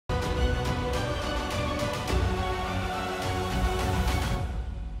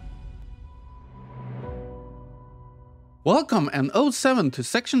Welcome and 07 to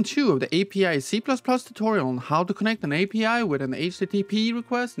section 2 of the API C++ tutorial on how to connect an API with an HTTP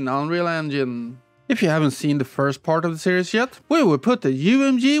request in Unreal Engine. If you haven't seen the first part of the series yet, where we put the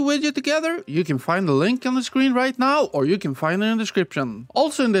UMG widget together, you can find the link on the screen right now, or you can find it in the description.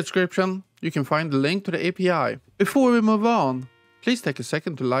 Also in the description, you can find the link to the API. Before we move on, please take a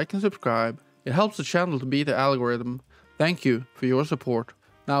second to like and subscribe. It helps the channel to beat the algorithm. Thank you for your support.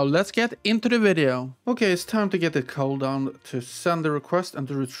 Now let's get into the video. Okay, it's time to get the code down to send the request and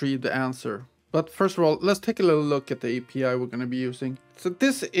to retrieve the answer. But first of all, let's take a little look at the API we're going to be using. So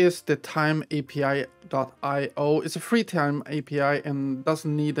this is the timeapi.io. It's a free time API and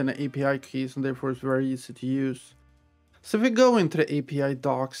doesn't need any API keys, and therefore it's very easy to use. So if we go into the API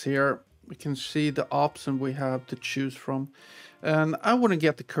docs here, we can see the option we have to choose from. And I want to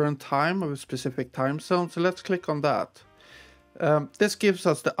get the current time of a specific time zone, so let's click on that. This gives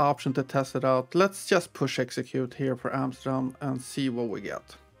us the option to test it out. Let's just push execute here for Amsterdam and see what we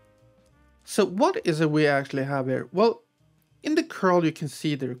get. So what is it we actually have here? Well, in the curl you can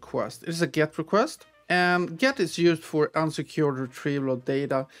see the request. It is a GET request, and GET is used for unsecured retrieval of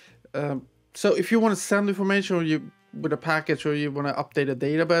data. So if you want to send information or with a package, or you want to update a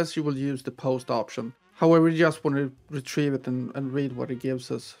database, you will use the post option. However, you just want to retrieve it and read what it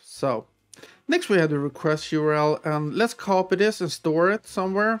gives us. So next we have the request URL, and let's copy this and store it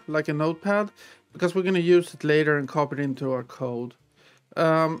somewhere like a notepad, because we're going to use it later and copy it into our code.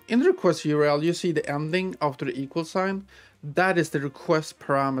 In the request URL you see the ending after the equal sign. That is the request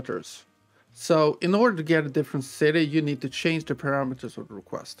parameters. So in order to get a different city, you need to change the parameters of the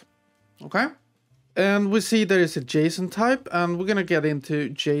request. Okay? And we see there is a JSON type, and we're going to get into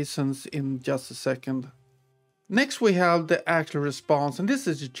JSONs in just a second. Next we have the actual response, and this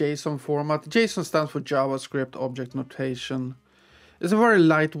is a JSON format. JSON stands for JavaScript Object Notation. It's a very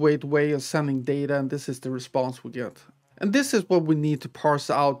lightweight way of sending data, and this is the response we get. And this is what we need to parse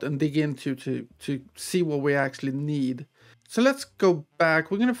out and dig into to see what we actually need. So let's go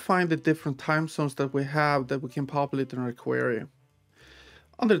back. We're going to find the different time zones that we have that we can populate in our query.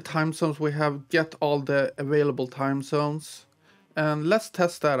 Under the time zones we have get all the available time zones, and let's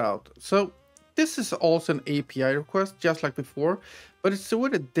test that out. So this is also an API request, just like before, but it's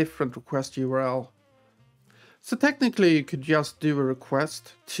with a different request URL. So technically you could just do a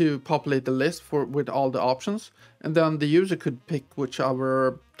request to populate the list with all the options, and then the user could pick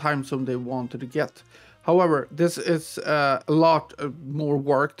whichever time zone they wanted to get. However, this is a lot more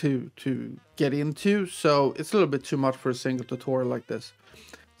work to get into, so it's a little bit too much for a single tutorial like this.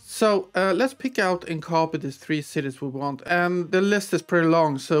 So let's pick out and copy these 3 cities we want, and the list is pretty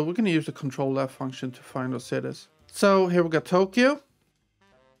long, so we're going to use the Control F function to find those cities. So here we got Tokyo,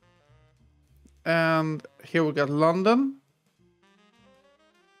 and here we got London,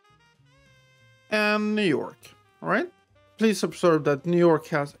 and New York. All right. Please observe that New York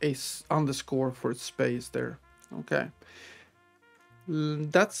has a underscore for its space there. Okay.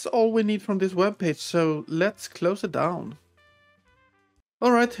 That's all we need from this web page, so let's close it down.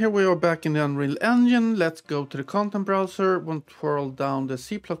 Alright, here we are back in the Unreal Engine. Let's go to the content browser, we'll twirl down the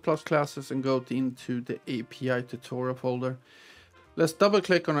C++ classes and go into the API tutorial folder. Let's double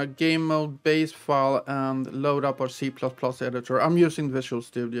click on our game mode base file and load up our C++ editor. I'm using Visual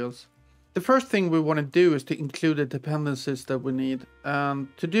Studios. The first thing we want to do is to include the dependencies that we need. And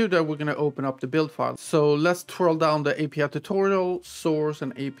to do that, we're going to open up the build file. So let's twirl down the API tutorial, source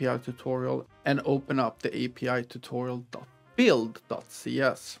and API tutorial, and open up the API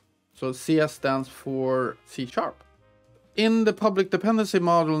tutorial.build.cs. So CS stands for C#. In the public dependency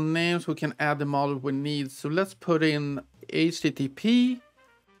model names, we can add the model we need. So let's put in HTTP,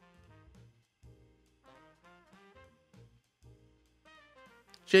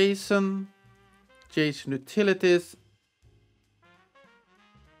 JSON, JSON utilities,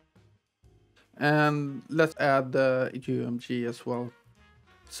 and let's add the UMG as well.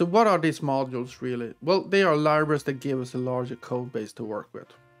 So what are these modules really? Well, they are libraries that give us a larger code base to work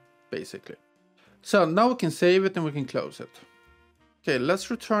with, basically. So now we can save it and we can close it. Okay, let's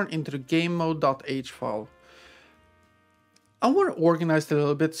return into the gamemode.h file. I want to organize it a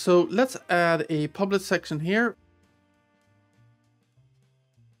little bit, so let's add a public section here.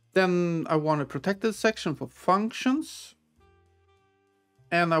 Then I want a protected section for functions,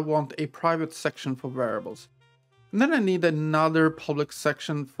 and I want a private section for variables. And then I need another public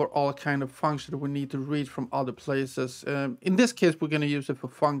section for all kind of functions we need to read from other places. In this case, we're going to use it for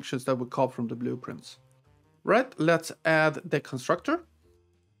functions that we call from the blueprints. Right, let's add the constructor.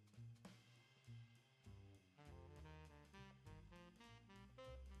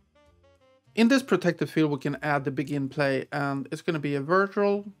 In this protected field, we can add the begin play, and it's going to be a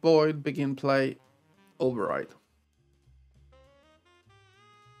virtual void begin play override.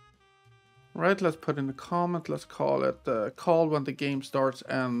 Right, let's put in a comment. Let's call it call when the game starts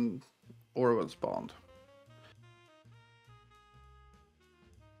and or when spawned.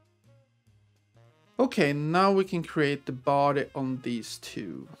 Okay, now we can create the body on these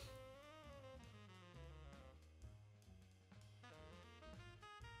two.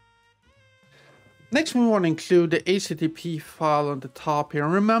 Next, we want to include the HTTP file on the top here.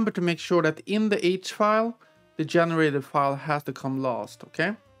 And remember to make sure that in the H file, the generated file has to come last,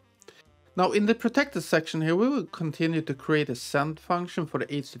 okay? Now, in the protected section here, we will continue to create a send function for the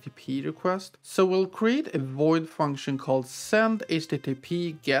HTTP request. So we'll create a void function called send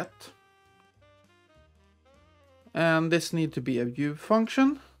HTTP get. And this needs to be a view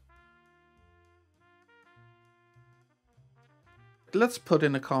function. Let's put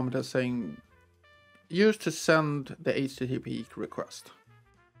in a comment as saying used to send the HTTP request.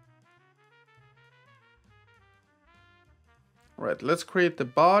 Right, let's create the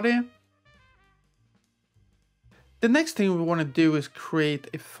body. The next thing we want to do is create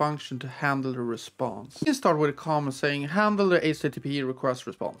a function to handle the response. We can start with a comment saying handle the HTTP request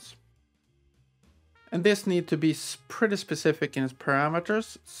response. And this needs to be pretty specific in its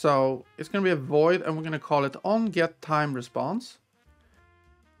parameters. So it's going to be a void and we're going to call it onGetTimeResponse.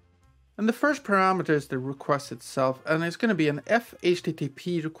 And the first parameter is the request itself, and it's going to be an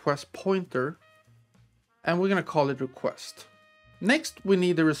fHTTP request pointer, and we're going to call it request. Next, we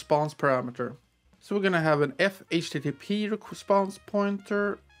need the response parameter. So we're going to have an fHTTP response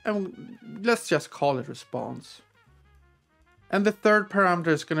pointer, and let's just call it response. And the third parameter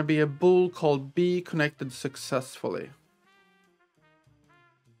is going to be a bool called be connected successfully.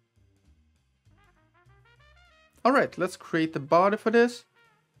 All right, let's create the body for this.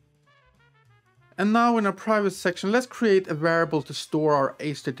 And now in our private section, let's create a variable to store our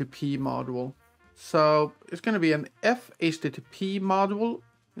HTTP module. So it's going to be an fHTTP module.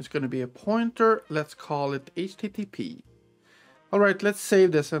 It's going to be a pointer. Let's call it HTTP. All right, let's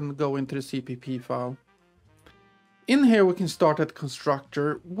save this and go into the CPP file. In here, we can start at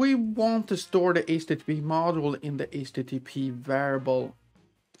constructor. We want to store the HTTP module in the HTTP variable.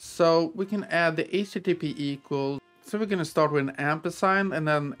 So we can add the HTTP equal. So we're going to start with an ampersand and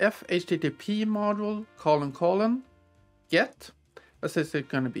then fHTTP module : get. This is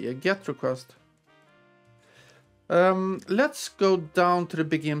going to be a get request. Let's go down to the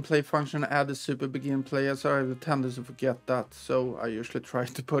begin play function and add the super begin play, as I have a tendency to forget that. So I usually try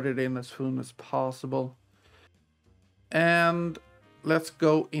to put it in as soon as possible. And let's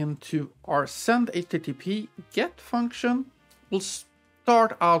go into our send HTTP get function. We'll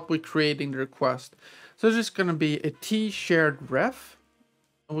start out with creating the request. So this is going to be a T shared ref.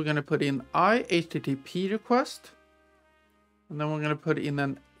 And we're going to put in I HTTP request. And then we're going to put in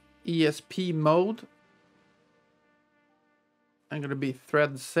an ESP mode. I'm going to be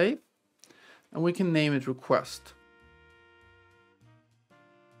thread safe. And we can name it request.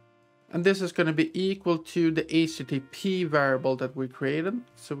 And this is going to be equal to the HTTP variable that we created.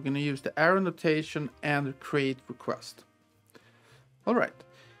 So we're going to use the arrow notation and create request. All right.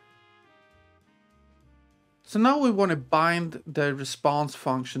 So now we want to bind the response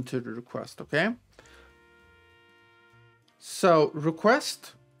function to the request, okay? So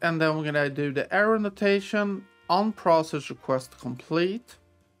request, and then we're going to do the arrow notation on process request complete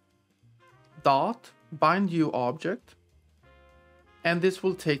dot bind new object. And this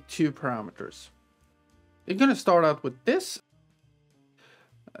will take two parameters. You're going to start out with this.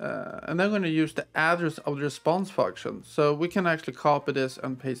 And then I'm going to use the address of the response function. So we can actually copy this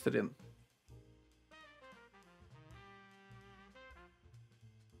and paste it in.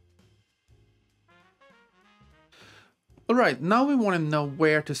 All right, now we want to know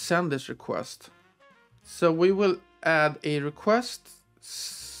where to send this request. So we will add a request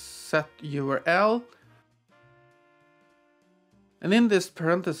set URL. And in this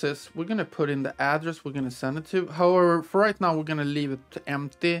parenthesis, we're going to put in the address we're going to send it to. However, for right now, we're going to leave it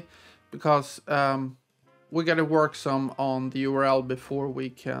empty because we got to work some on the URL before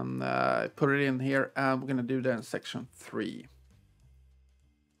we can put it in here. And we're going to do that in section 3.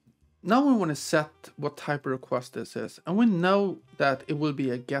 Now we want to set what type of request this is. And we know that it will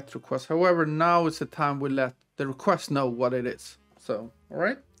be a GET request. However, now is the time we let the request know what it is. So, all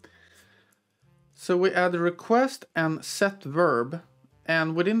right. So we add a request and set verb.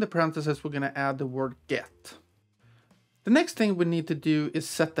 And within the parentheses, we're going to add the word GET. The next thing we need to do is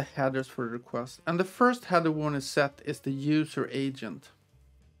set the headers for the request. And the first header we want to set is the user agent.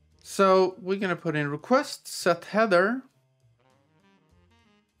 So we're going to put in request set header,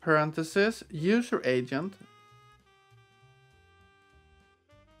 parenthesis, user agent,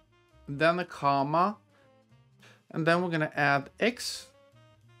 then a comma, and then we're going to add X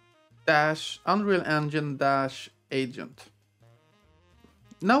dash Unreal Engine dash agent.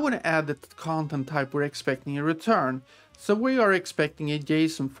 Now when I add the content type, we're expecting a return. So we are expecting a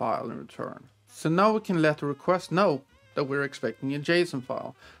JSON file in return. So now we can let the request know that we're expecting a JSON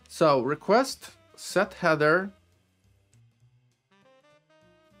file. So request set header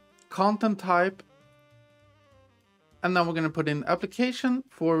content type, and now we're going to put in application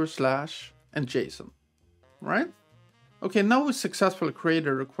 / and JSON, right? Okay, now we successfully created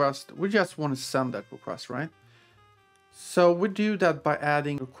a request. We just want to send that request, right? So we do that by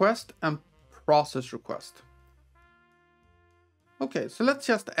adding request and process request. Okay, so let's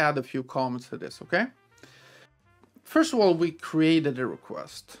just add a few comments to this, okay? First of all, we created a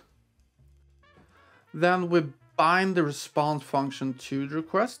request. Then we bind the response function to the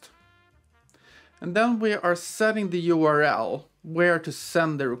request. And then we are setting the URL where to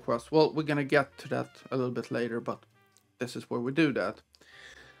send the request. Well, we're gonna get to that a little bit later, but this is where we do that.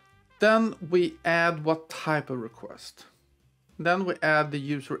 Then we add what type of request. Then we add the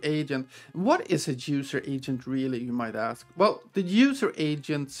user agent. What is a user agent really, you might ask? Well, the user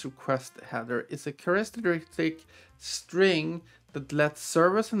agent's request header is a characteristic string that lets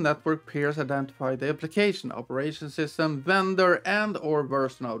servers and network peers identify the application, operation system, vendor, and or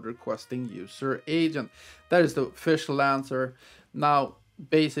version of the requesting user agent. That is the official answer. Now,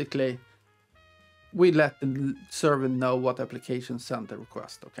 basically, we let the server know what application sent the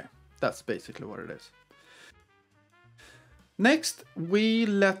request. Okay, that's basically what it is. Next, we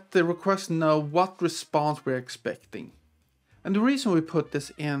let the request know what response we're expecting. And the reason we put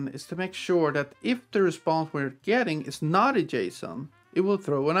this in is to make sure that if the response we're getting is not a JSON, it will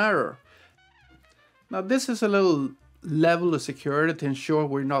throw an error. Now this is a little level of security to ensure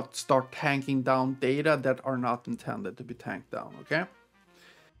we're not start tanking down data that are not intended to be tanked down, okay?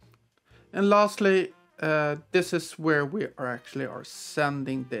 And lastly, this is where we are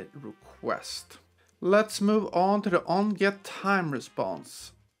sending the request. Let's move on to the onGetTime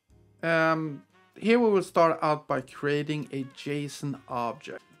response. Here we will start out by creating a JSON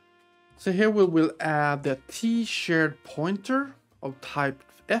object. So here we will add the t-shared pointer of type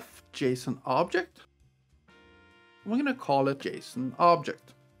f JSON object. We're going to call it JSON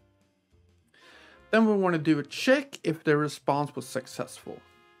object. Then we want to do a check if the response was successful.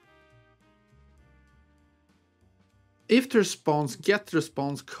 If the response get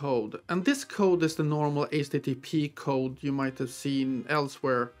response code, and this code is the normal HTTP code you might have seen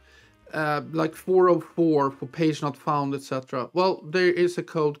elsewhere, like 404 for page not found, etc. Well, there is a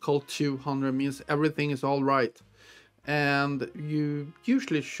code called 200, means everything is all right. And you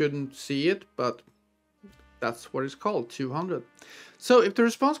usually shouldn't see it, but that's what it's called, 200. So if the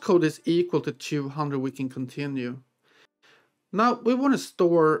response code is equal to 200, we can continue. Now we want to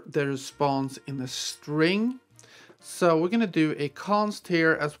store the response in a string. So we're going to do a const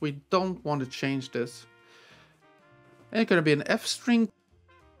here as we don't want to change this. And it's going to be an f string.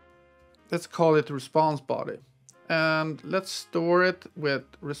 Let's call it response body. And let's store it with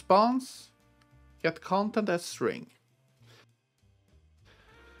response, get content as string.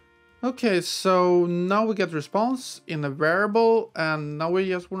 Okay, so now we get response in a variable, and now we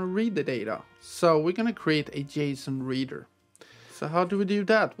just want to read the data. So we're going to create a JSON reader. So how do we do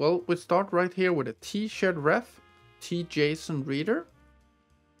that? Well, we start right here with a t-shared ref, t-JSON reader.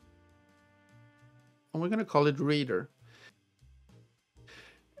 And we're going to call it reader.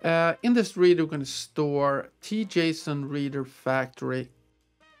 In this reader, we're going to store t-JSON reader factory :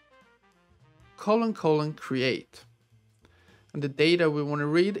 create. And the data we want to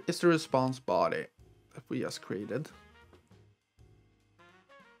read is the response body that we just created.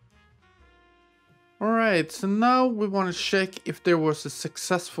 Alright, so now we want to check if there was a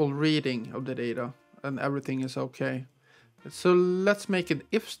successful reading of the data and everything is okay. So let's make an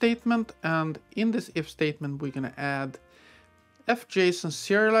if statement, and in this if statement we're going to add fjson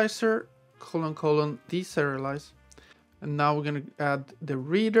serializer : deserialize. And now we're going to add the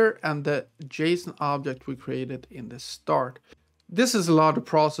reader and the JSON object we created in the start. This is a lot of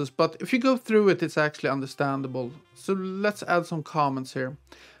process, but if you go through it, it's actually understandable. So let's add some comments here.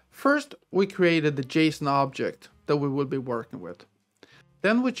 First, we created the JSON object that we will be working with.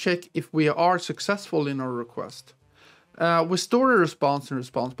 Then we check if we are successful in our request. We store a response in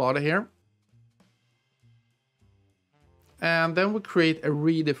response body here. And then we create a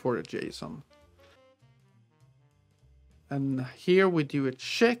reader for the JSON. And here we do a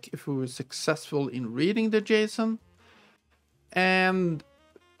check if we were successful in reading the JSON. And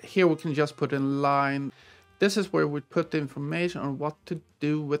here we can just put in line. This is where we put the information on what to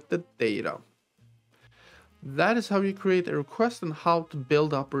do with the data. That is how you create a request and how to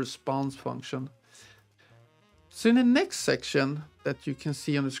build up a response function. So in the next section, that you can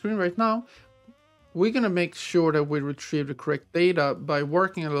see on the screen right now, we're going to make sure that we retrieve the correct data by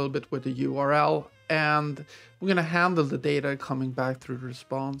working a little bit with the URL, and we're going to handle the data coming back through the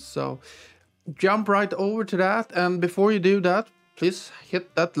response. So jump right over to that, and before you do that, please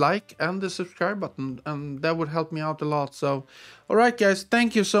hit that like and the subscribe button, and that would help me out a lot. So all right guys,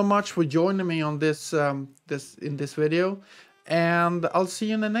 thank you so much for joining me on this in this video, and I'll see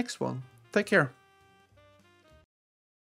you in the next one. Take care.